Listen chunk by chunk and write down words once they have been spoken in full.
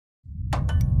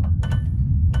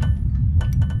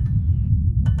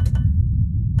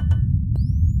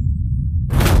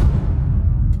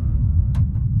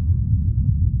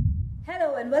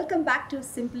Welcome back to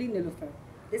Simply Nilofer.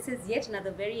 This is yet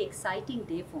another very exciting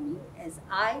day for me as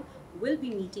I will be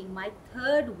meeting my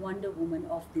third Wonder Woman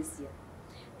of this year.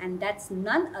 And that's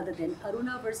none other than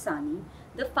Aruna Varsani,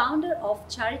 the founder of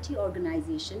charity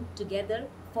organization Together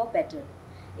for Better.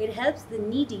 It helps the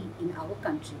needy in our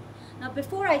country. Now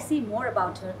before I see more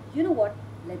about her, you know what?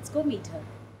 Let's go meet her.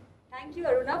 Thank you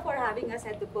Aruna for having us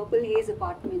at the Purple Haze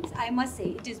Apartments. I must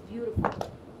say it is beautiful.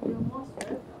 You're most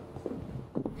welcome.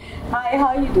 Hi, how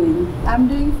are you doing? I'm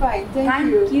doing fine, thank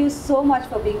you. Thank you so much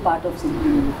for being part of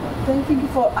Simply Nilofer. Thank you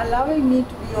for allowing me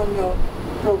to be on your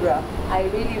program. I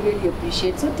really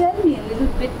appreciate it. So tell me a little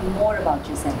bit more about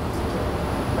yourself.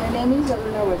 My name is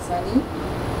Aruna Varsani.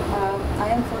 I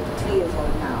am 43 years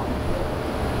old now.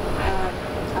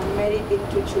 I'm married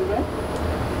with 2 children.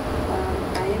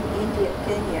 I am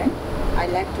Kenyan. I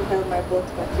like to have my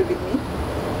both country with me.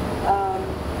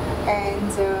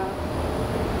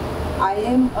 I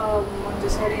am a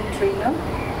Montessori trainer,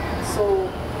 so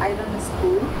I run a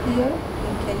school here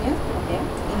in Kenya,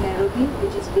 in Nairobi,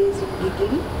 which is based in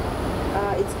Italy.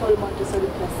 It's called Montessori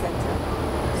Plus Center.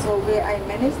 So where I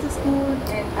manage the school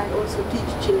and I also teach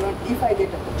children if I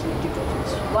get opportunity to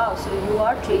teach. Wow, so you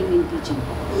are trained in teaching?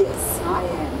 Yes, I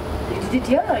am. You did it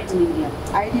here or in India?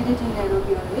 I did it in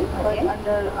Nairobi only, but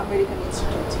under American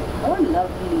Institute. Oh,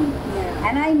 lovely. Yeah.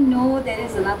 And I know there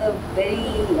is another very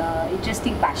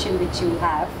interesting passion which you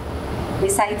have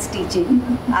besides teaching.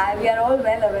 We are all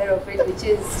well aware of it, which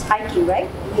is hiking, right?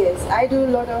 Yes, I do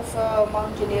a lot of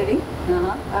mountaineering.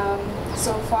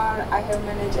 So far, I have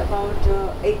managed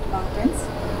about 8 mountains.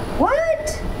 What?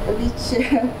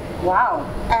 Which wow.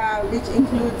 Which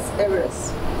includes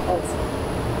Everest also.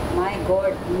 My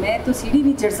God, मैं तो सीढ़ी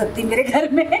नहीं चढ़ सकती मेरे घर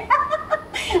में.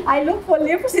 I look for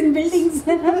lifts in buildings.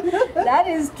 That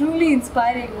is truly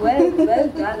inspiring. Well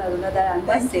done, Aruna. That I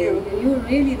must say, you're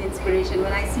really the inspiration.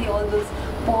 When I see all those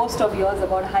posts of yours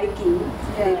about hiking,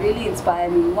 they really inspire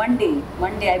me. One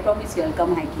day, I promise you, I'll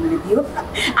come hiking with you.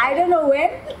 I don't know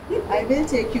when. I will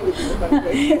take you with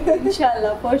me.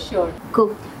 Inshallah, for sure.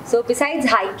 Cool. So besides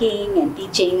hiking and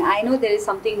teaching, I know there is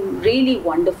something really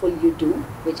wonderful you do,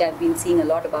 which I've been seeing a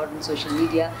lot about on social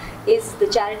media, is the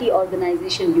charity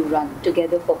organization you run,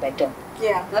 Together for Better.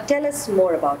 Yeah. Now tell us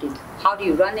more about it. How do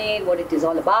you run it? What it is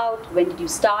all about? When did you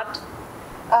start?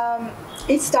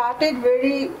 It started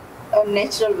very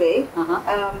natural way.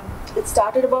 It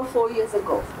started about 4 years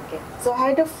ago. Okay. So I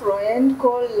had a friend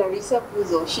called Larissa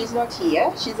Puzo. She's not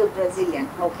here. She's a Brazilian.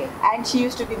 Okay. And she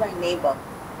used to be my neighbor.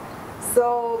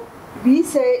 So we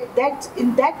say that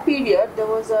in that period there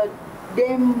was a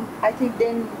dam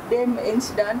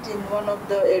incident in one of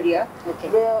the area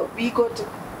where we got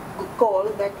a call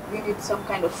that we need some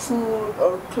kind of food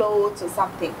or clothes or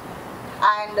something.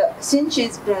 And since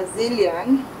she's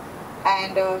Brazilian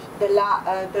and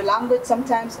the language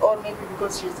sometimes, or maybe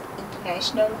because she's an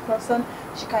international person,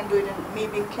 she can't do it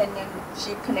maybe in Kenyan.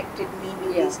 She connected me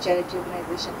with this charity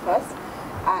organization first,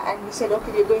 and we said,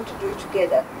 okay, we're going to do it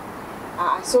together.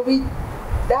 So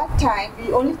that time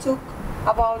we only took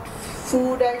about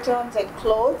food items and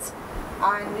clothes,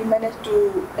 and we managed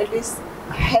to at least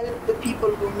help the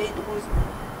people whose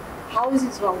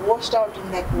houses were washed out in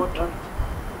that water.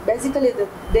 Basically the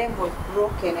dam was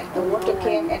broken and the water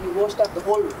came and washed out the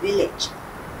whole village.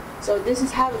 So this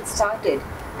is how it started.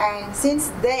 And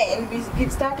since then we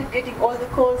started getting all the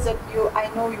calls that I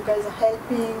know you guys are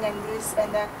helping and this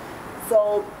and that.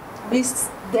 So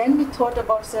then we thought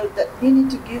about ourselves that we need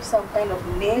to give some kind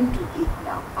of name to it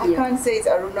now. I can't say it's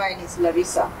Aruna and it's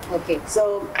Larissa. Okay.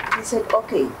 So we said,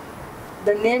 okay,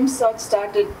 the name search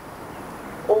started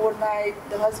overnight.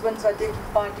 The husbands were taking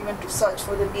part even to search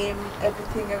for the name,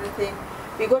 everything.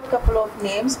 We got a couple of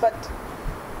names, but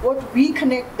what we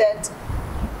connect that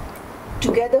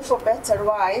Together for Better,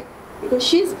 why? Because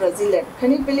she's Brazilian.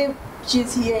 Can you believe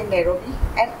she's here in Nairobi?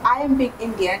 And I am being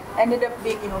Indian, ended up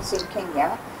being also in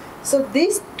Kenya. So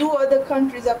these 2 other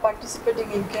countries are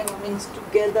participating in Kenya, means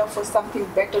together for something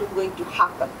better going to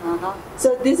happen.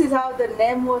 So this is how the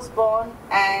name was born,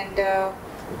 and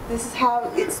this is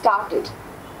how it started.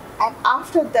 And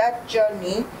after that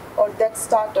journey or that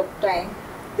startup time,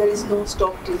 there is no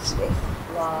stop till today.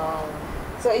 Wow.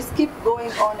 So it's keep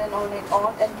going on and on and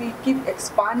on, and we keep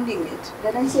expanding it.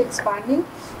 When I say expanding,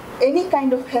 any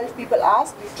kind of help people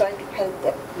ask, we try to help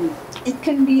them. It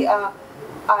can be a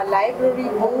library,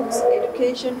 books,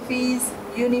 education fees,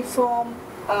 uniform,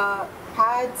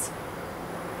 pads,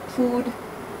 food,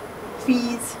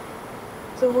 fees.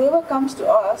 So whoever comes to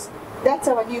us, that's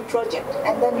our new project,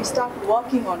 and then we start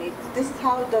working on it. This is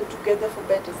how the Together for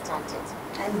Better started.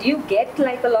 And do you get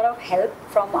like a lot of help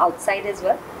from outside as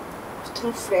well?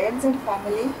 through friends and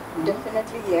family,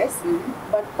 definitely yes.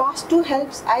 But past two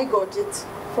helps I got it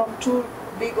from two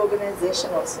big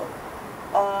organizations also.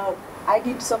 I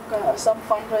did some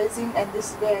fundraising, and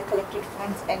this is where I collected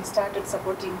funds and started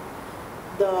supporting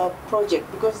the project,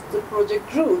 because the project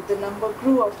grew, the number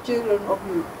grew of children, of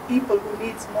people who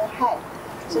needs more help.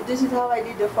 So this is how I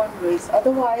did the fundraise.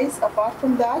 Otherwise, apart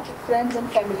from that, friends and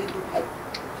family do help.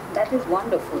 That is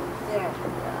wonderful. Yeah.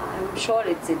 I'm sure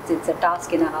it's a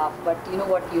task and a half, but you know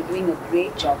what, you're doing a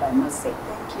great job, I must say.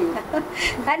 Thank you.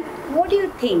 And what do you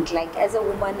think, like as a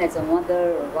woman, as a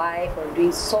mother, a wife, or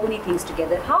doing so many things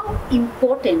together, how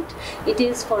important it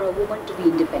is for a woman to be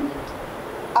independent?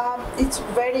 It's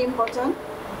very important,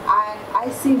 and I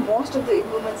see most of the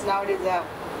women nowadays are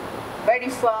very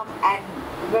firm and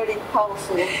very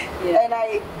powerful, and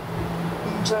I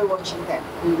enjoy watching them.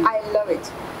 I love it.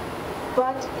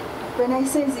 But when I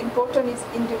say it's important, it's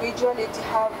individually to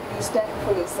have you stand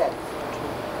for yourself.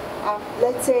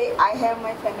 Let's say I have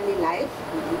my family life,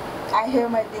 I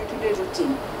have my day-to-day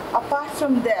routine. Apart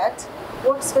from that,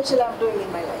 what special I'm doing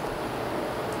in my life?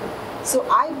 So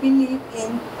I believe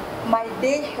in my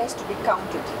day has to be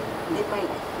counted in my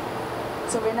life.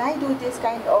 So when I do this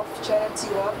kind of charity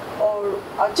work, or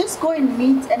just go and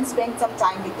meet and spend some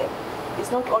time with them,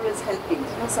 it's not always helping.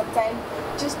 You know, sometimes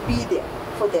just be there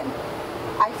for them.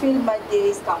 I feel my day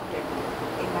is counted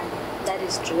in my life. That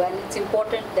is true, and it's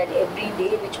important that every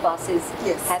day which passes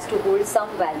has to hold some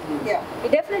value. Yeah.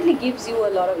 It definitely gives you a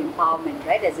lot of empowerment,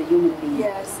 right, as a human being.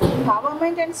 Yes,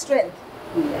 empowerment and strength.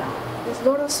 Yeah. There's a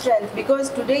lot of strength, because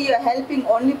today you're helping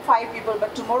only 5 people,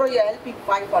 but tomorrow you're helping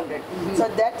 500. So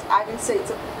that, I will say,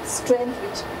 it's a strength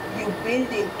which you build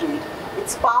into it.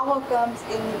 Its power comes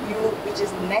in you, which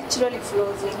is naturally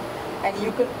flows in, and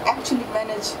you can actually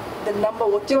manage the number,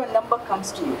 whatever number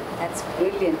comes to you. That's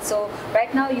brilliant. So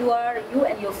right now you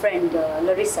and your friend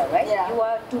Larissa, right? Yeah. You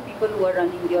are 2 people who are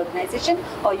running the organization,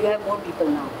 or you have more people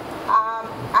now?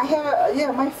 I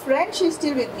have, my friend, she's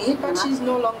still with me, but she's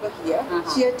no longer here.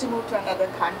 She had to move to another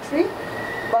country,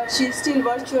 but she's still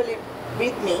virtually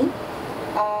with me.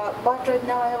 But right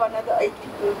now I have another 8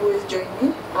 people who is joining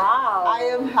me. Wow. I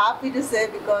am happy to say,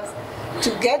 because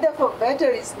Together for Better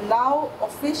is now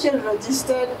official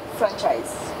registered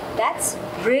franchise. That's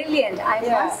brilliant, I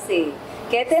must say.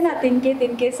 कहते हैं ना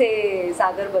तिनके से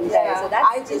सागर बनता है. So that's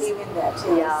I believe in that. Yes.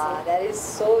 Yeah, that is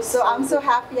so I'm so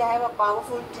happy I have a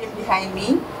powerful team behind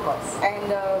me. Of course.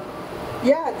 And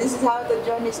this is how the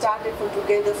journey started for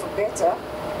Together for Better.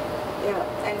 Yeah.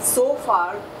 And so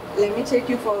far, let me take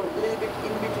you for a little bit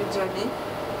in between journey.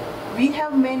 We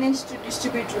have managed to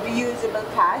distribute reusable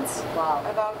pads. Wow.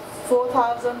 About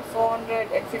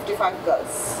 4,455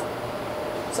 girls.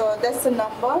 So that's the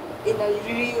number in a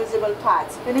reusable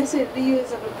pads. When I say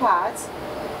reusable pads,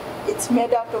 it's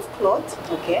made out of cloth.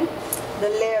 Okay. The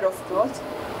layer of cloth,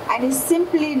 and it's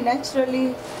simply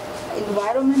naturally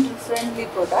environmental friendly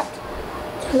product.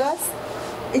 Plus,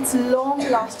 it's long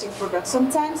lasting product.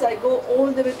 Sometimes I go all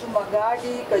the way to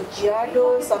Magadi,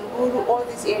 Kajiado, Samburu, all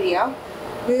this area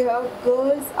where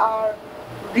girls are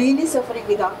really suffering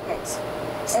without pads.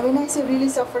 And when I say really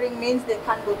suffering, means they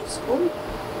can't go to school.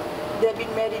 They've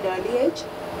been married early age.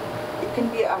 It can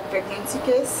be a pregnancy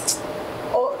case,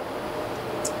 or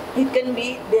it can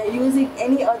be they're using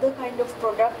any other kind of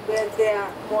product where they are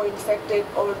more infected,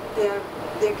 or they're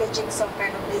catching some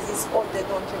kind of disease, or they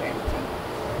don't have anything.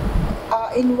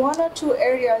 In 1 or 2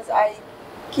 areas, I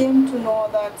came to know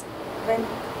that when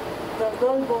the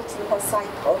girl goes through her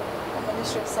cycle, a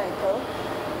menstrual cycle,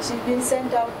 she's been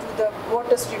sent out to the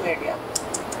water stream area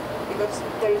because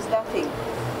there is nothing.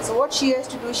 So what she has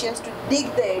to do, she has to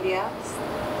dig the area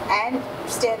and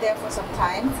stay there for some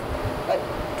time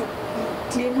to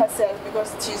clean herself,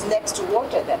 because she's next to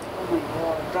water then. Oh my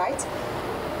God. Right?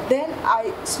 Then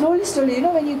I slowly,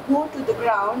 when you go to the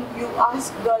ground, you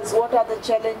ask girls what are the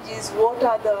challenges, what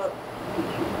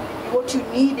you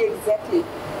need exactly.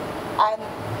 And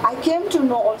I came to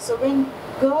know also, when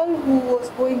girl who was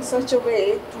going such a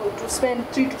way to spend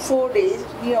 3 to 4 days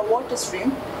near a water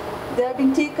stream, they have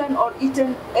been taken or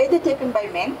eaten, either taken by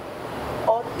men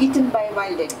or eaten by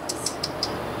wild animals.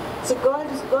 So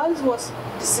girls was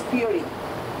disappearing.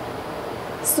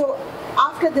 So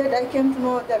after that, I came to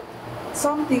know that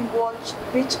something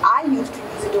which I used to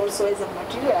use it also as a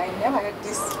material. I never had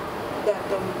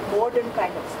the modern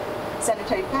kind of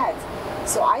sanitary pads.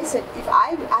 So I said, if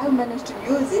I have managed to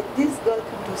use it, this girl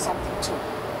can do something too.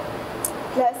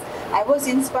 Plus, I was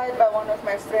inspired by one of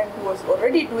my friends who was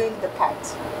already doing the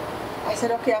pads. I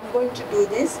said, okay, I'm going to do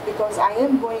this because I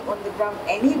am going on the ground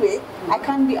anyway. I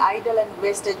can't be idle and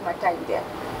wastage my time there.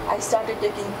 I started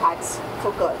taking pads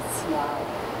for girls. Wow.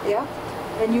 Yeah.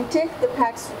 when you take the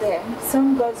pads to them,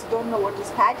 some girls don't know what is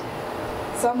pad.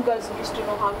 Some girls wish to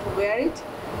know how to wear it.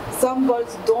 Some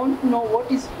girls don't know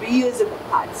what is reusable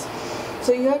pads.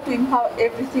 So you have to empower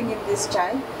everything in this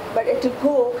child. But at a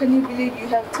go, can you believe you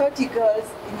have 30 girls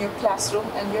in your classroom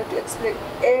and you have to explain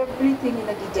everything in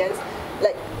the details,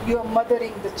 like you are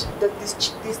mothering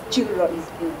these children.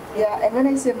 Yeah, and when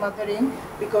I say mothering,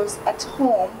 because at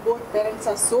home both parents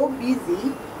are so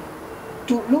busy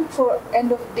to look for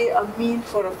end of day a meal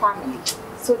for a family.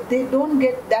 So they don't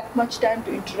get that much time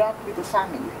to interact with the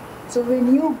family. So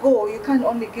when you go, you can't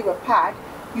only give a pad,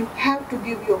 you have to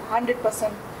give your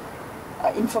 100%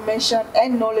 information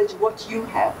and knowledge what you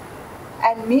have.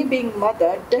 And me being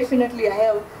mother, definitely I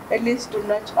have at least to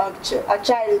nurture a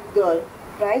child girl,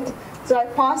 right? So I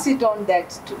pass it on that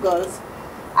to girls.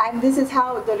 And this is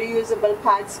how the reusable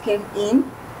pads came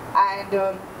in.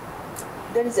 And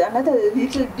there is another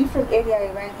little different area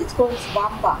I went. It's called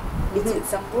Bamba. It's in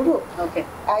Samburu. Okay.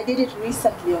 I did it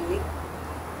recently only.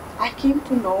 I came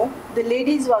to know the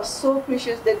ladies were so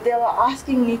precious that they were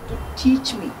asking me to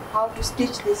teach me how to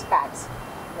stitch these pads.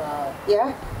 Wow.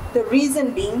 Yeah. The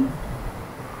reason being,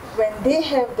 when they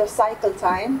have the cycle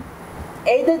time,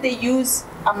 either they use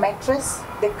a mattress,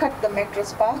 they cut the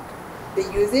mattress part,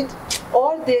 they use it,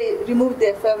 or they remove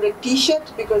their favorite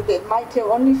t-shirt because they might have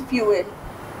only few, and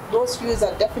those fews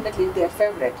are definitely their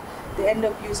favorite. They end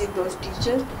up using those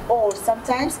t-shirts, or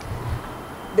sometimes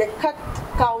they cut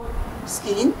a cow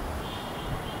skin,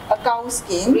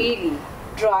 Really?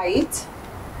 dry it,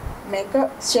 make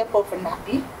a shape of a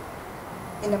nappy.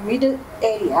 In the middle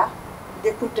area,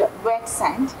 they put a wet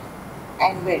sand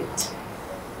and wear it.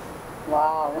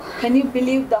 Wow. Can you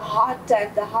believe the hard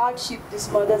time, the hardship these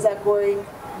mothers are going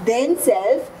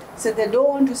themselves, so they don't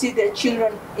want to see their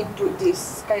children into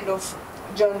this kind of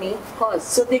journey. Of course.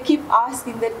 So they keep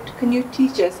asking that, can you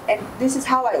teach us? And this is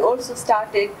how I also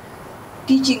started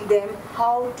teaching them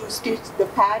how to stitch the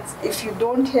pads if you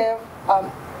don't have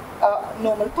a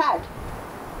normal pad.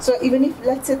 So even if,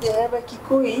 let's say, they have a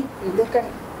kikoi, they can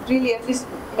really at least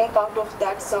make out of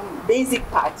that some basic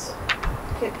pads.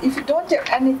 Okay. If you don't have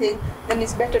anything, then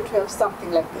it's better to have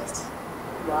something like this.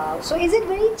 Wow. So is it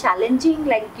very challenging,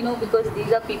 like, because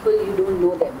these are people, you don't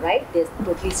know them, right? They're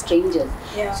totally strangers.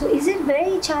 Yeah. So is it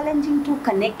very challenging to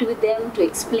connect with them, to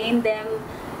explain them,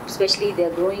 especially they're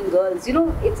growing girls?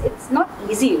 It's not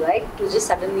easy, right? To just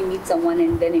suddenly meet someone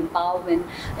and then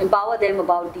empower them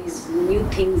about these new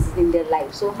things in their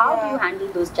life. So how do you handle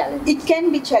those challenges? It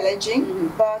can be challenging,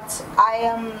 but I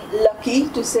am lucky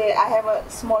to say I have a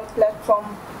small platform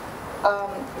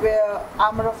where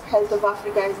Armor of Health of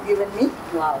Africa has given me.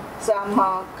 Wow. So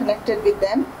I'm connected with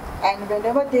them, and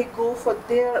whenever they go for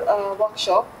their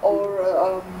workshop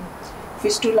or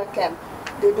fistula camp,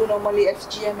 they do normally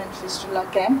FGM and fistula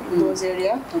camp in those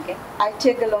areas. Okay. I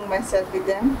take along myself with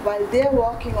them while they're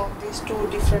working on these two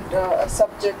different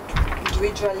subjects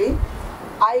individually.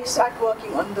 I start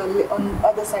working on the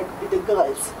other side with the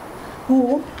girls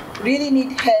who really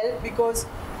need help, because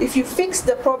if you fix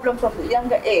the problem from the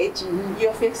younger age,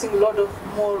 you're fixing a lot of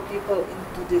more people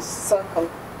into this circle.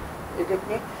 You get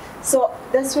me? So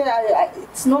that's why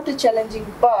it's not a challenging,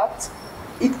 but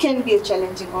it can be a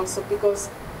challenging also, because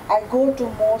I go to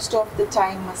most of the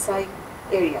time Maasai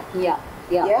area.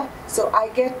 Yeah. So I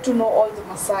get to know all the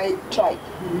Maasai tribe.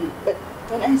 But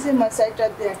when I say Maasai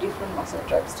tribe, there are different Maasai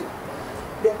tribes too.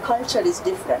 Their culture is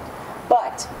different,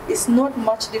 but it's not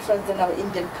much different than our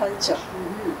Indian culture.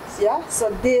 Yeah. So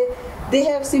they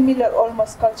have similar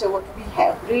almost culture what we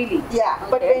have. Really? Yeah.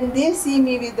 Okay. But when they see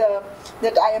me with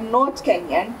that I am not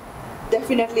Kenyan,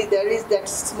 definitely there is that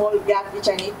small gap which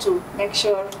I need to make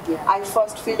sure I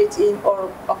first fill it in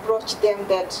or approach them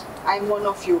that I'm one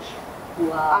of you.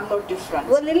 Wow. I'm not different.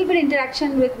 Well, a little bit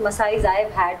interaction with Maasais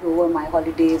I've had over my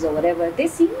holidays or whatever, they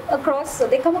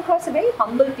come across a very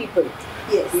humble people.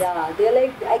 Yes. Yeah, they're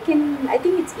like, I think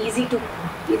it's easy to,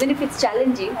 even if it's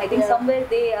challenging, I think somewhere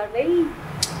they are very,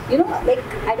 like,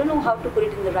 I don't know how to put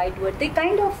it in the right word. They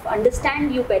kind of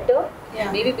understand you better.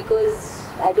 Yeah. Maybe because,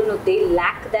 I don't know, they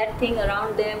lack that thing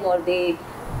around them, or I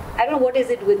don't know what is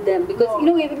it with them. Because,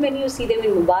 even when you see them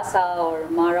in Mombasa or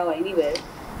Mara or anywhere,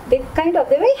 they're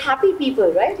very happy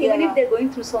people, right? Even if they're going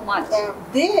through so much.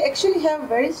 They actually have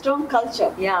very strong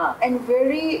culture. Yeah. And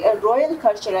very royal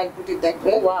culture, I'll put it that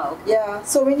way. Oh, wow. Yeah.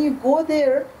 So when you go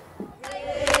there,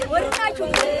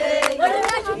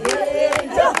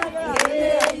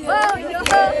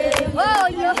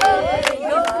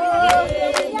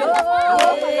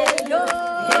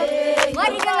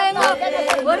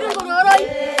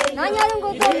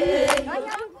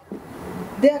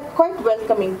 they are quite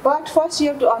welcoming, but first you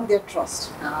have to earn their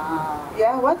trust. Ah.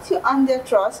 Yeah, once you earn their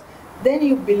trust, then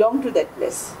you belong to that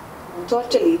place.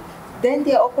 Totally. Then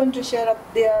they are open to share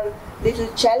up their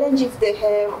little challenge if they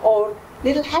have, or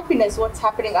little happiness, what's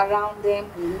happening around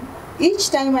them.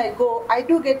 Each time I go, I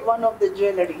do get one of the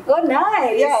jewelry. Oh,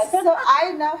 nice! Yeah, so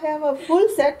I now have a full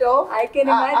set of I can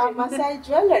imagine. Maasai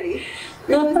jewelry,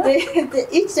 because they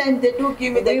each time they do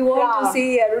give me the We want to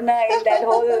see Aruna in that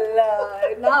whole.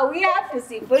 Now we have to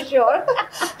see for sure.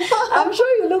 I'm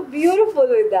sure you look beautiful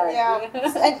with that.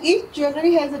 Yeah, and each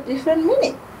jewelry has a different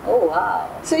meaning. Oh wow!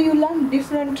 So you learn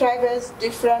different tribes,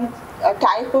 different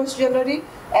type of jewelry,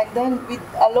 and then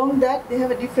along that they have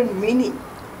a different meaning.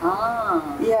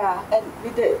 Ah. Yeah,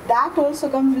 and that also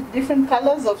comes with different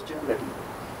colors of jewelry.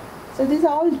 So these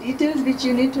are all details which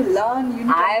you need to learn. You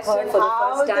need I've to heard for the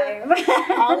first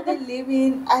time. how they live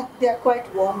in, and they are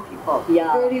quite warm people.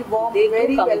 Yeah, very warm, they very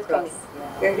do come welcoming. across,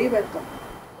 yeah. Very welcome.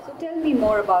 So tell me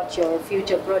more about your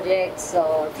future projects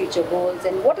or future goals,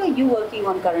 and what are you working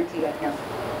on currently right now?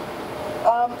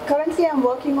 Currently, I'm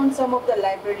working on some of the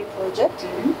library project,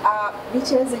 which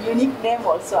has a unique name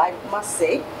also, I must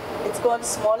say. It's called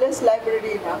Smallest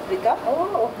Library in Africa.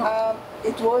 Oh.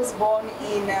 It was born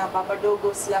in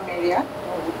Babadogo slum area.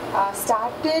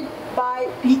 Started by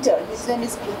Peter. His name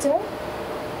is Peter.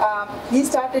 He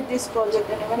started this project,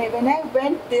 and when I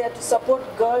went there to support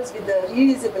girls with the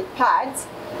reusable pads,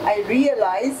 I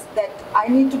realized that I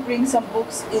need to bring some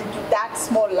books into that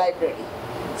small library.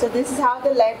 So this is how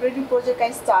the library project I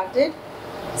started.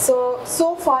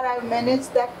 So far I've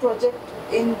managed that project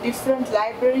in different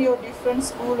library or different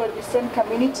school or different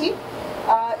community.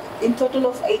 In total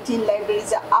of 18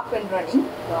 libraries are up and running.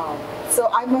 Wow. So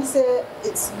I must say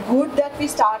it's good that we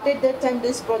started that time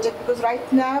this project, because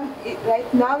right now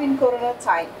in Corona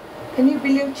time, can you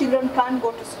believe children can't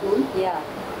go to school? Yeah.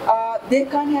 They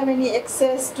can't have any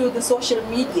access to the social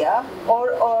media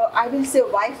or I will say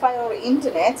Wi-Fi or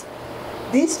internet.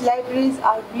 These libraries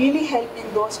are really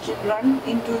helping those children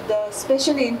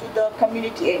especially into the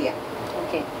community area.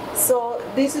 Okay. So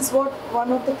this is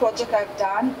one of the projects I've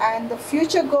done, and the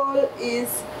future goal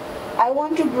is I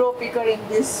want to grow bigger in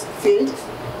this field.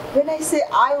 When I say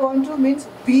I want to, means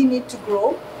we need to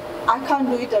grow. I can't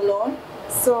do it alone.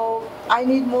 So I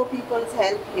need more people's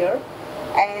help here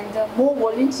and more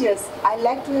volunteers. I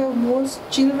like to have more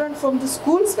children from the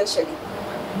school especially,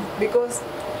 because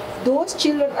those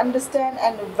children understand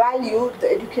and value the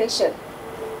education.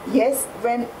 Yes,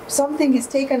 when something is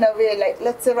taken away, like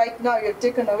let's say right now you're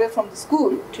taken away from the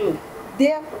school. True.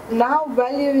 They are now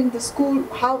valuing the school,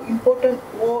 how important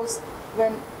it was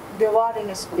when they were in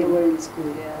a school. They were in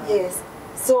school, yeah. Yes.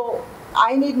 So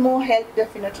I need more help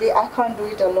definitely. I can't do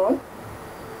it alone.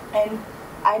 And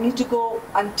I need to go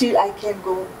until I can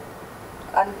go,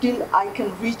 until I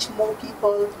can reach more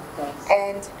people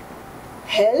and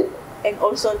help and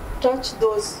also touch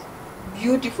those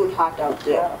beautiful heart out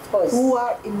there, yeah, of course, who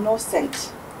are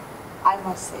innocent, I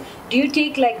must say. Do you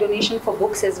take like donation for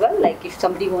books as well? Like if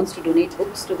somebody wants to donate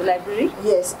books to the library?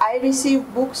 Yes, I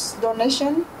receive books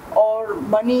donation or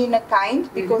money in a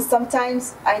kind, because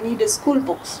sometimes I need a school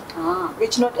books,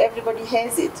 which not everybody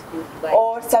has it. Right.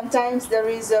 Or sometimes there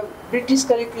is a British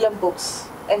curriculum books,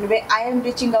 and when I am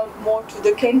reaching out more to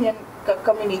the Kenyan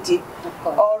community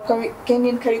or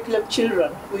Kenyan curriculum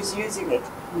children who is using it.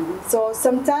 So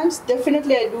sometimes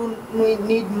definitely I do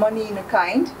need money in a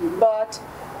kind, but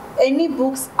any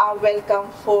books are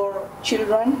welcome for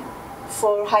children,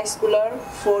 for high schooler,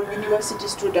 for university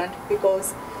student,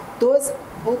 because those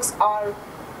books are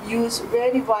used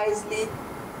very wisely,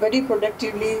 very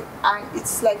productively, and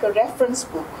it's like a reference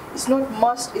book. It's not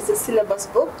must, it's a syllabus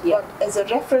book, but as a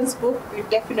reference book, we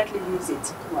definitely use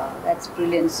it. Wow, that's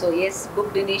brilliant. So yes,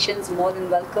 book donations more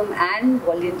than welcome, and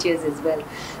volunteers as well.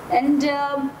 And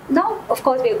now, of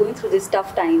course, we are going through these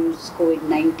tough times,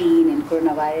 COVID-19 and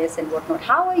coronavirus and whatnot.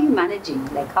 How are you managing?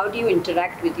 Like, how do you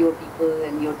interact with your people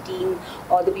and your team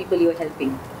or the people you're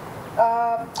helping?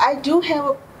 I do have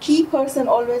a key person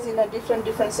always in a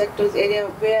different sectors area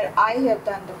where I have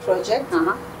done the project.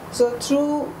 So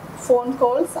through phone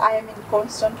calls, I am in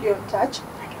constantly in touch.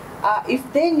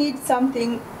 If they need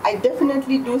something, I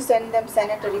definitely do send them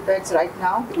sanitary pads right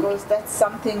now, because that's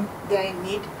something they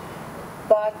need.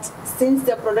 But since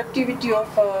the productivity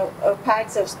of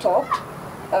pads have stopped,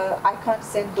 I can't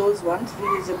send those ones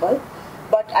reusable,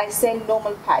 but I send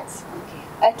normal pads.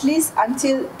 At least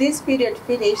until this period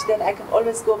finish, then I can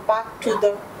always go back to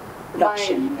the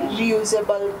production,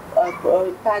 reusable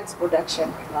pads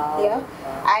production. Wow.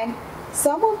 And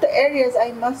some of the areas,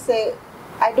 I must say,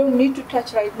 I don't need to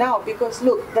touch right now, because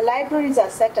look, the libraries are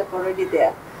set up already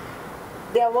there.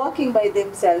 They are working by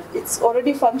themselves. It's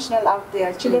already functional out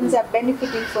there. Children are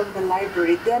benefiting from the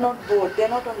library. They are not bored. They are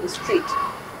not on the street.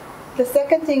 The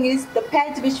second thing is the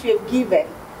pads which we have given.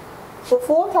 For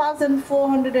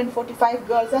 4,445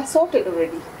 girls are sorted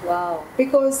already. Wow.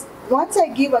 Because once I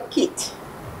give a kit,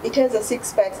 it has a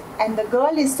 6 pads and the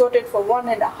girl is sorted for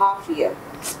 1.5 years.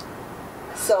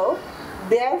 So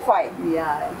they are fine.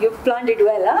 Yeah, you've planned it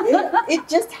well, huh? Yeah, it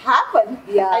just happened.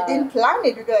 Yeah. I didn't plan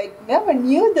it because I never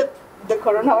knew the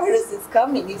coronavirus is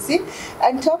coming, you see.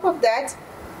 On top of that,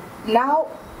 now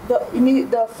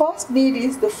the first need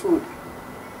is the food.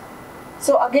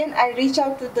 So again, I reach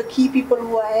out to the key people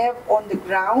who I have on the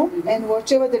ground, and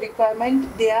whatever the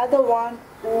requirement, they are the one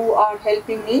who are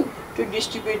helping me to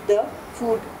distribute the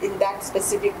food in that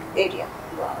specific area.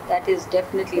 Wow, that is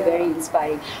definitely very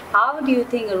inspiring. How do you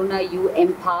think, Aruna, you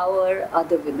empower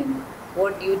other women?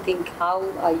 What do you think? How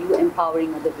are you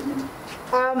empowering other women?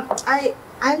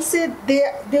 I'll say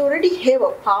they already have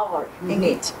a power in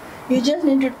it. You just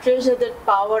need to treasure that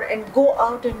power and go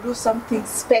out and do something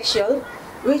special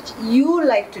which you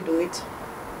like to do it.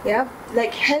 Yeah,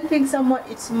 like helping someone,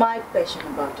 it's my passion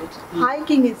about it.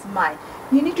 Hiking is mine.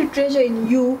 You need to treasure in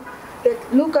you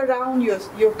that look around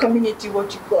your community,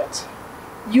 what you got.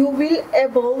 You will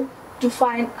able to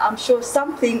find, I'm sure,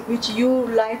 something which you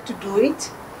like to do it,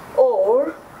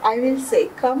 or I will say,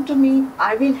 come to me,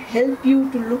 I will help you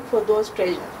to look for those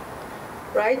treasures.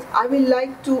 Right? I will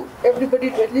like to everybody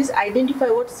to at least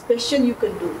identify what special you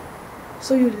can do.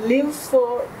 So you live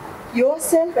for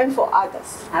yourself and for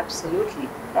others. Absolutely.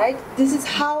 Right? This is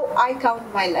how I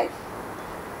count my life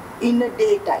in a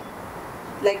daytime.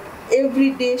 Like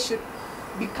every day should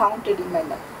be counted in my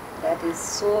life. That is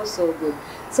so good.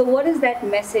 So what is that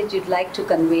message you'd like to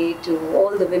convey to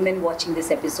all the women watching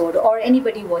this episode or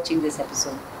anybody watching this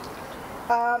episode?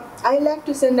 I like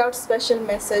to send out special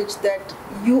message that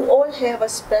you all have a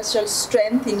special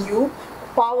strength in you,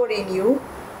 power in you.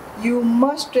 You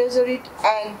must treasure it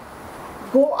and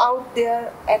go out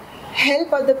there and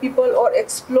help other people or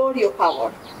explore your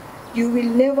power. You will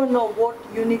never know what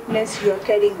uniqueness you are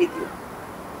carrying with you.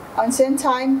 At the same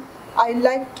time, I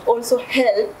like to also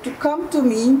help to come to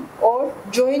me or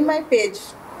join my page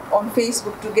on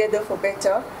Facebook, Together for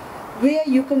Better, where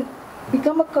you can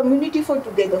become a community for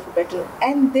Together for Better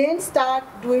and then start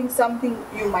doing something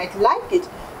you might like it.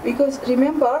 Because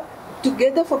remember,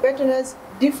 Together for Better has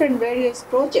different various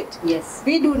projects. Yes.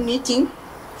 We do knitting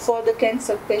for the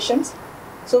cancer patients.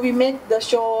 So we make the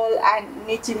shawl and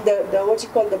knitting the what you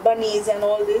call the bunnies and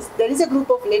all this. There is a group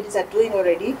of ladies are doing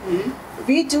already.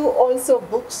 We do also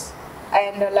books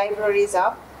and libraries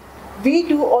up. We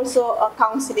do also a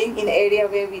counseling in area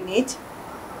where we need.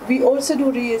 We also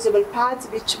do reusable pads,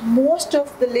 which most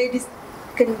of the ladies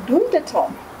can do it at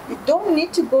home. You don't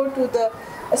need to go to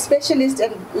a specialist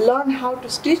and learn how to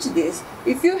stitch this.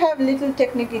 If you have little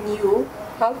technique in you,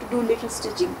 how to do little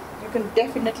stitching, you can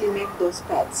definitely make those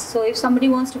pads. So if somebody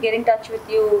wants to get in touch with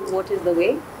you, what is the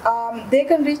way? They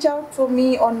can reach out for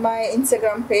me on my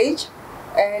Instagram page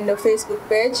and a Facebook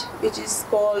page, which is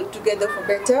called Together for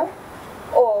Better,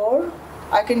 or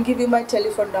I can give you my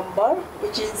telephone number,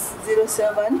 which is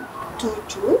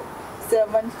 0722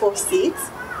 746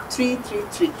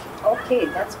 333. Okay,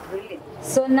 that's brilliant.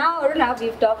 So now, Aruna,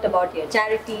 we've talked about your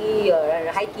charity,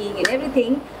 your hiking and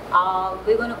everything.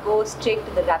 We're going to go straight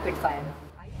to the rapid fire.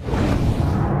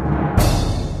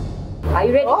 Are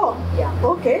you ready? Oh, yeah.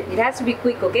 Okay. It has to be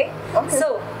quick, okay? Okay.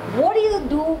 So, what do you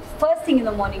do first thing in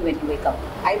the morning when you wake up?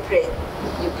 I pray.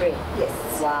 You pray? Yes.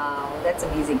 Wow, that's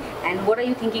amazing. And what are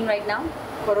you thinking right now?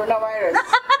 Coronavirus.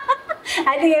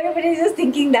 I think everybody is just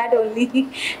thinking that only.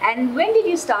 And when did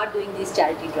you start doing these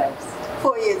charity drives?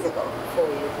 4 years ago. 4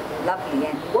 years ago. Lovely.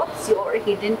 And what's your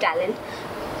hidden talent?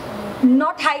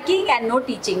 Not hiking and no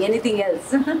teaching. Anything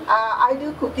else? I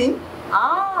do cooking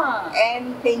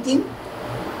and painting.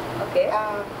 Okay.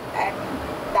 And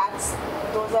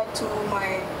those are two of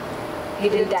my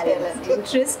hidden talents.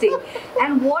 Interesting.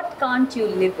 And what can't you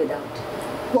live without?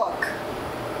 Work.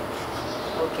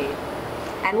 Okay.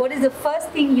 And what is the first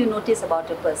thing you notice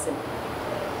about a person?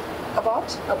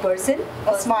 About? A person?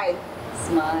 A smile.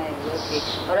 Smile. Okay.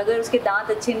 और अगर उसके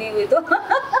दांत अच्छे नहीं हुए तो?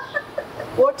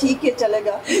 वो ठीक है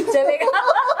चलेगा. चलेगा.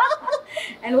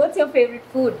 And what's your favorite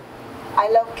food? I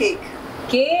love cake.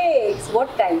 Cakes.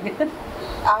 What kind?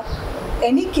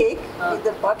 Any cake with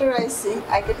the butter icing,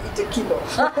 I can eat a kilo.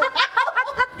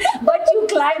 But you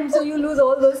climb, so you lose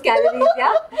all those calories,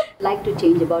 yeah? Like to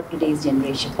change about today's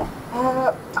generation?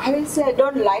 I will say I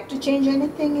don't like to change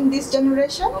anything in this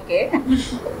generation. Okay.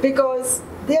 Because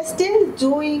they are still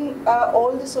doing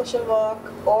all the social work,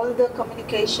 all the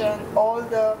communication, all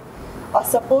the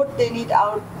support they need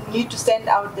to send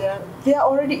out there. They are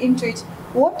already into it.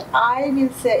 What I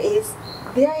will say is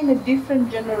they are in a different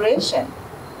generation.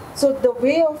 So the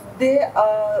way of they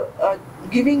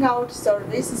giving out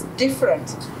service is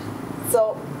different.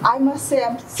 So I must say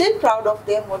I'm still proud of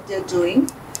them, what they're doing,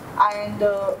 and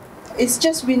it's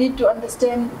just we need to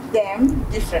understand them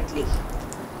differently.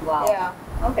 Wow. Yeah.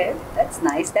 Okay, that's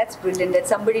nice. That's brilliant that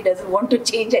somebody doesn't want to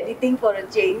change anything for a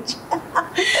change.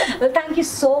 Well, thank you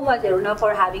so much, Aruna,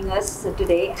 for having us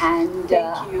today. And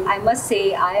Thank you. I must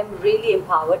say, I am really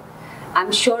empowered.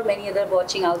 I'm sure many other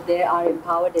watching out there are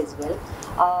empowered as well.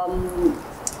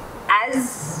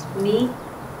 As me,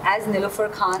 as Nilofer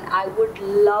Khan, I would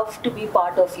love to be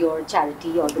part of your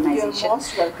charity organization. You're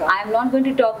most welcome. I'm not going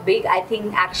to talk big. I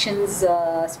think actions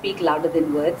speak louder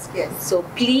than words. Yes. So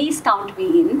please count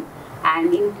me in.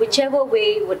 And in whichever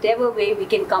way, whatever way we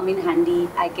can come in handy,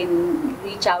 I can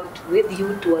reach out with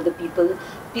you to other people.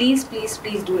 Please, please,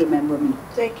 please do remember me.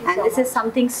 Thank you. And so this much. is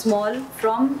something small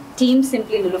from Team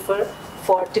Simply Nilofer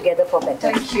for Together for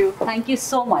Better. Thank you. Thank you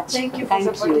so much. Thank you for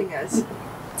supporting us.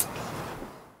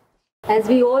 As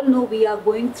we all know, we are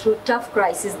going through tough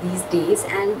crisis these days,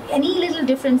 and any little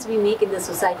difference we make in the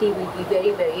society will be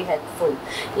very, very helpful.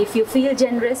 If you feel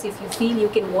generous, if you feel you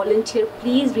can volunteer,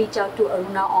 please reach out to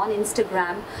Aruna on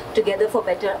Instagram, Together for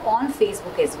Better, on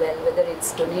Facebook as well, whether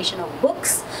it's donation of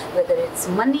books, whether it's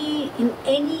money in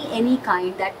any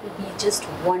kind, that will be just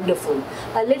wonderful.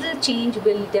 A little change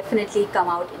will definitely come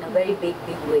out in a very big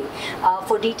way.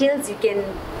 For details, you can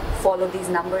follow these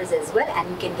numbers as well, and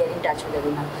you can get in touch with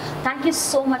Aruna. Thank you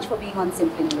so much for being on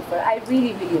Simply Nilofer. I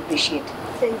really, really appreciate it.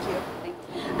 Thank you.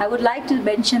 I would like to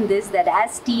mention this, that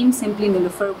as Team Simply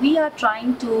Nilofer, we are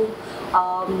trying to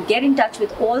get in touch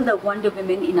with all the wonder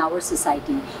women in our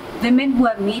society. Women who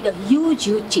have made a huge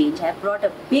change, have brought a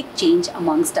big change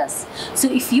amongst us. So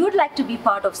if you would like to be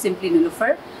part of Simply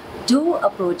Nilofer, do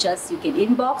approach us. You can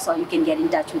inbox or you can get in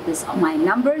touch with us on my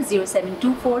number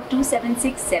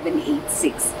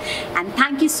 0724276786. And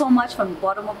thank you so much from the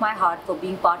bottom of my heart for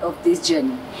being part of this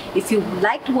journey. If you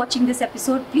liked watching this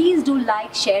episode, please do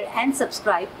like, share and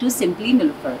subscribe to Simply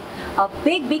Nilofer. A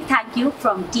big thank you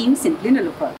from Team Simply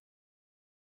Nilofer.